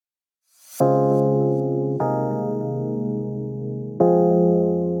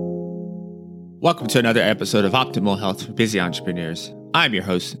Welcome to another episode of Optimal Health for Busy Entrepreneurs. I'm your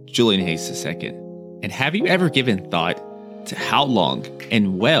host, Julian Hayes II. And have you ever given thought to how long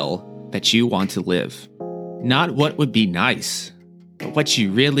and well that you want to live? Not what would be nice, but what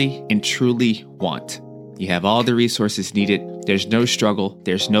you really and truly want. You have all the resources needed. There's no struggle.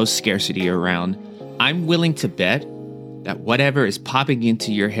 There's no scarcity around. I'm willing to bet that whatever is popping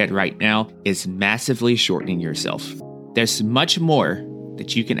into your head right now is massively shortening yourself. There's much more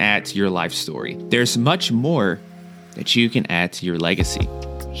that you can add to your life story. There's much more that you can add to your legacy.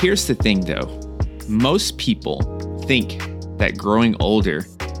 Here's the thing though. Most people think that growing older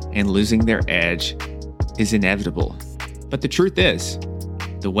and losing their edge is inevitable. But the truth is,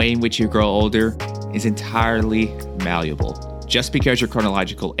 the way in which you grow older is entirely malleable. Just because your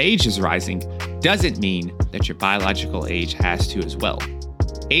chronological age is rising doesn't mean that your biological age has to as well.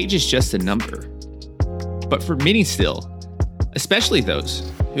 Age is just a number. But for many still, especially those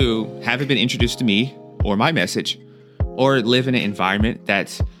who haven't been introduced to me or my message, or live in an environment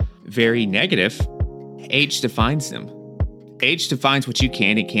that's very negative, age defines them. Age defines what you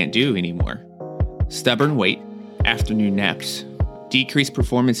can and can't do anymore. Stubborn weight, afternoon naps, decreased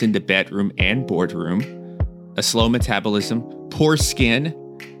performance in the bedroom and boardroom, a slow metabolism, poor skin,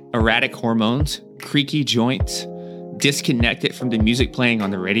 erratic hormones, creaky joints, disconnected from the music playing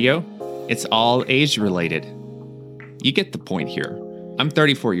on the radio. It's all age related. You get the point here. I'm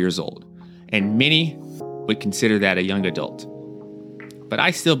 34 years old, and many would consider that a young adult. But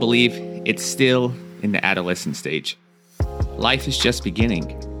I still believe it's still in the adolescent stage. Life is just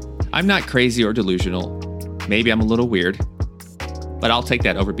beginning. I'm not crazy or delusional. Maybe I'm a little weird, but I'll take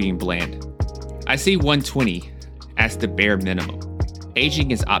that over being bland. I see 120 as the bare minimum. Aging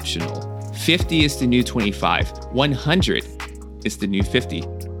is optional. 50 is the new 25. 100 is the new 50.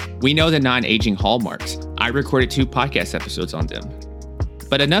 We know the non-aging hallmarks. I recorded 2 podcast episodes on them.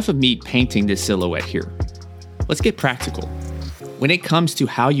 But enough of me painting this silhouette here. Let's get practical. When it comes to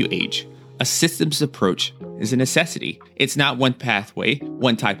how you age, a systems approach is a necessity. It's not one pathway,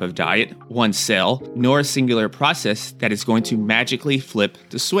 one type of diet, one cell, nor a singular process that is going to magically flip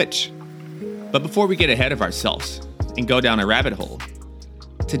the switch. But before we get ahead of ourselves and go down a rabbit hole,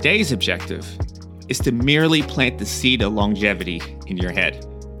 today's objective is to merely plant the seed of longevity in your head.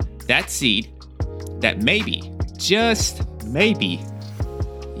 That seed that maybe, just maybe,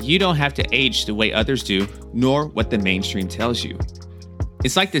 you don't have to age the way others do, nor what the mainstream tells you.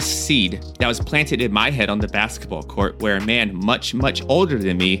 It's like this seed that was planted in my head on the basketball court where a man much, much older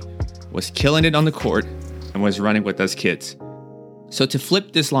than me was killing it on the court and was running with us kids. So to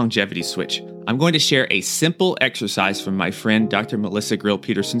flip this longevity switch, I'm going to share a simple exercise from my friend Dr. Melissa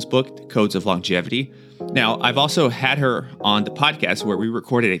Grill-Peterson's book, The Codes of Longevity. Now, I've also had her on the podcast where we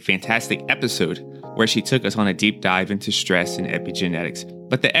recorded a fantastic episode where she took us on a deep dive into stress and epigenetics.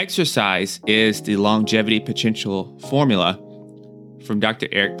 But the exercise is the longevity potential formula from Dr.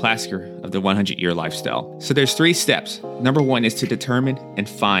 Eric Plasker of the 100-Year Lifestyle. So there's 3 steps. Number 1 is to determine and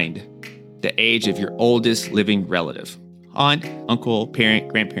find the age of your oldest living relative. Aunt, uncle, parent,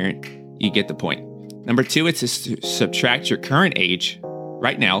 grandparent, you get the point. Number 2 is to subtract your current age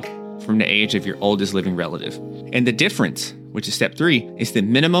right now from the age of your oldest living relative. And the difference, which is step 3, is the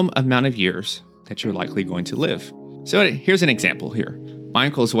minimum amount of years that you're likely going to live. So here's an example here. My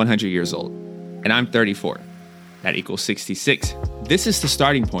uncle is 100 years old, and I'm 34. That equals 66. This is the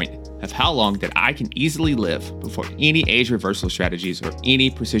starting point of how long that I can easily live before any age reversal strategies or any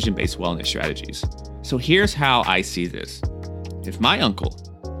precision-based wellness strategies. So here's how I see this. If my uncle,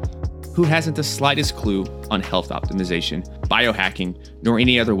 who hasn't the slightest clue on health optimization, biohacking, nor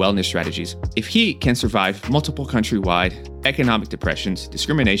any other wellness strategies, if he can survive multiple countrywide economic depressions,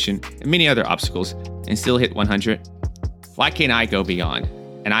 discrimination, and many other obstacles and still hit 100, why can't I go beyond?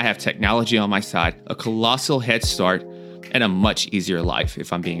 And I have technology on my side, a colossal head start, and a much easier life,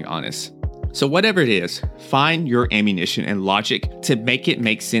 if I'm being honest. So whatever it is, find your ammunition and logic to make it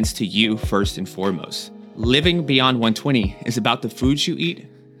make sense to you first and foremost. Living beyond 120 is about the foods you eat,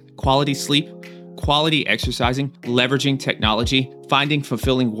 quality sleep, quality exercising, leveraging technology, finding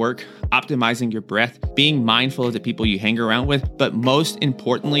fulfilling work, optimizing your breath, being mindful of the people you hang around with, but most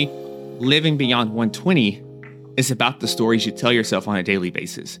importantly, living beyond 120 is about the stories you tell yourself on a daily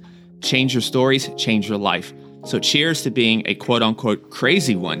basis. Change your stories, change your life. So cheers to being a quote-unquote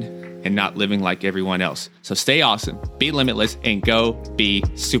crazy one and not living like everyone else. So stay awesome, be limitless, and go be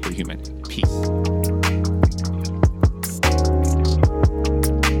superhuman. Peace.